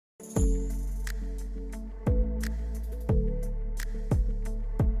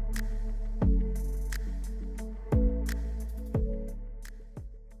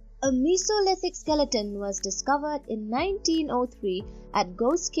A Mesolithic skeleton was discovered in 1903 at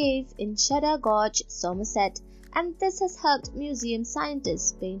Gough's Cave in Cheddar Gorge, Somerset, and this has helped museum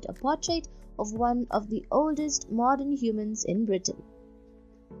scientists paint a portrait of one of the oldest modern humans in Britain.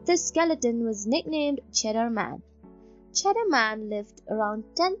 This skeleton was nicknamed Cheddar Man. Cheddar Man lived around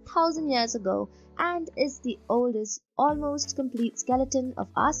 10,000 years ago and is the oldest, almost complete skeleton of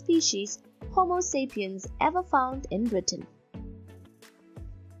our species, Homo sapiens, ever found in Britain.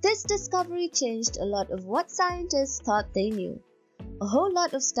 This discovery changed a lot of what scientists thought they knew. A whole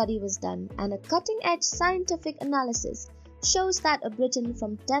lot of study was done, and a cutting-edge scientific analysis shows that a Briton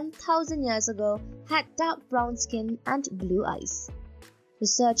from 10,000 years ago had dark brown skin and blue eyes.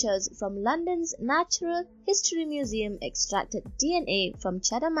 Researchers from London's Natural History Museum extracted DNA from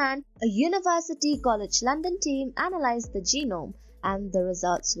Cheddar Man. A University College London team analysed the genome, and the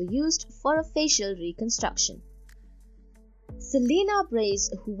results were used for a facial reconstruction. Selina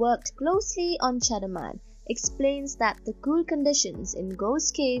Brace, who worked closely on Cheddar Man, explains that the cool conditions in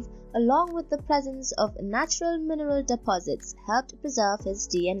Gough's Cave, along with the presence of natural mineral deposits, helped preserve his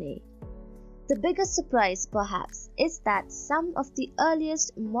DNA. The biggest surprise, perhaps, is that some of the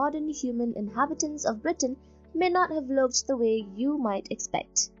earliest modern human inhabitants of Britain may not have looked the way you might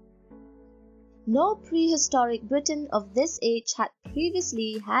expect. No prehistoric Briton of this age had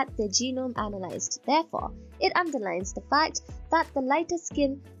previously had their genome analysed. Therefore, it underlines the fact that the lighter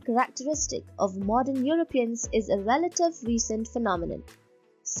skin characteristic of modern Europeans is a relative recent phenomenon.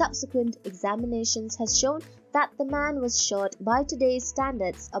 Subsequent examinations has shown that the man was short by today's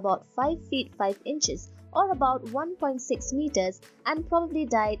standards about 5 feet 5 inches or about 1.6 meters and probably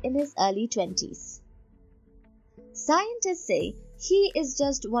died in his early 20s. Scientists say he is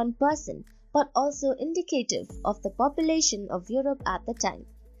just one person, but also indicative of the population of Europe at the time.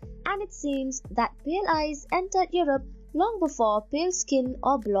 And it seems that pale eyes entered Europe long before pale skin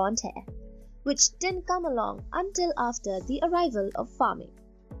or blonde hair, which didn't come along until after the arrival of farming.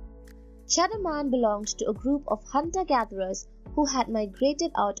 Cheddar Man belonged to a group of hunter-gatherers who had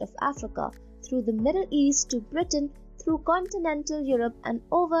migrated out of Africa through the Middle East to Britain through continental Europe and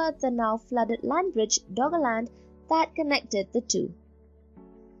over the now flooded land bridge Doggerland that connected the two.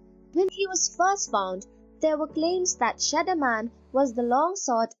 When he was first found, there were claims that Cheddar Man was the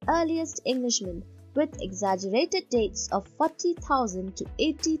long-sought earliest Englishman, with exaggerated dates of 40,000 to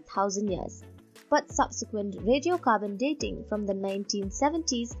 80,000 years. But subsequent radiocarbon dating from the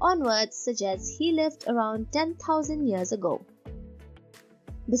 1970s onwards suggests he lived around 10,000 years ago.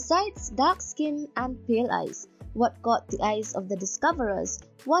 Besides dark skin and pale eyes, what caught the eyes of the discoverers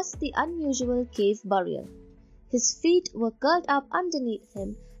was the unusual cave burial. His feet were curled up underneath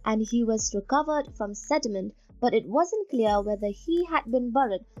him, and he was recovered from sediment, but it wasn't clear whether he had been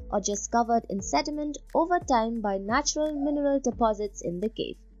buried or just covered in sediment over time by natural mineral deposits in the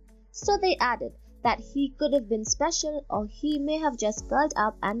cave. So they added that he could have been special, or he may have just curled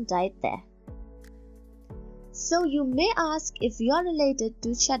up and died there. So you may ask if you're related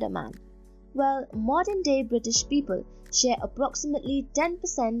to Cheddar Man. Well, modern-day British people share approximately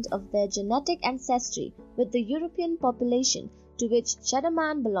 10% of their genetic ancestry with the European population to which Cheddar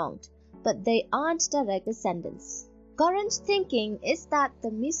Man belonged, but they aren't direct descendants. Current thinking is that the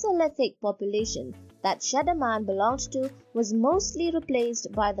Mesolithic population that Cheddar Man belonged to was mostly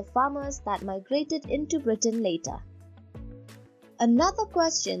replaced by the farmers that migrated into Britain later. Another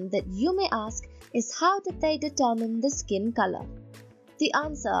question that you may ask is, how did they determine the skin color? The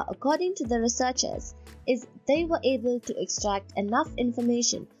answer, according to the researchers, is they were able to extract enough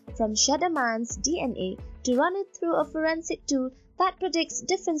information from Cheddar Man's DNA to run it through a forensic tool that predicts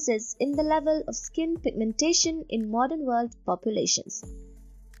differences in the level of skin pigmentation in modern world populations.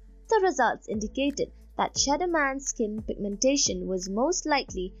 The results indicated that Cheddar Man's skin pigmentation was most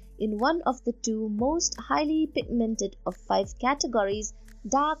likely in one of the two most highly pigmented of 5 categories,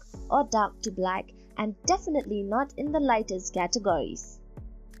 dark or dark to black, and definitely not in the lightest categories.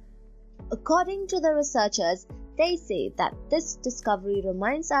 According to the researchers, they say that this discovery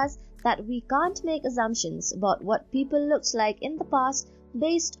reminds us that we can't make assumptions about what people looked like in the past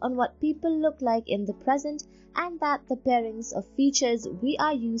based on what people look like in the present, and that the pairings of features we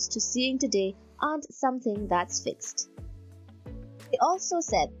are used to seeing today aren't something that's fixed. They also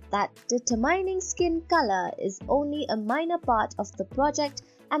said that determining skin color is only a minor part of the project,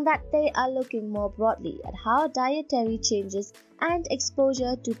 and that they are looking more broadly at how dietary changes and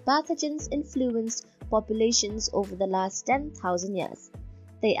exposure to pathogens influenced populations over the last 10,000 years.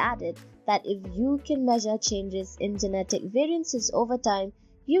 They added that if you can measure changes in genetic variances over time,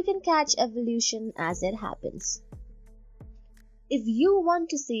 you can catch evolution as it happens. If you want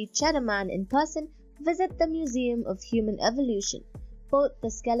to see Cheddar Man in person, visit the Museum of Human Evolution. Both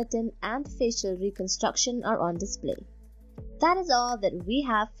the skeleton and facial reconstruction are on display. That is all that we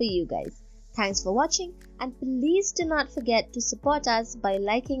have for you guys. Thanks for watching, and please do not forget to support us by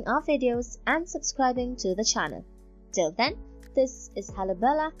liking our videos and subscribing to the channel. Till then, this is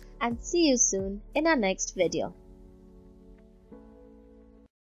HALABELLA, and see you soon in our next video.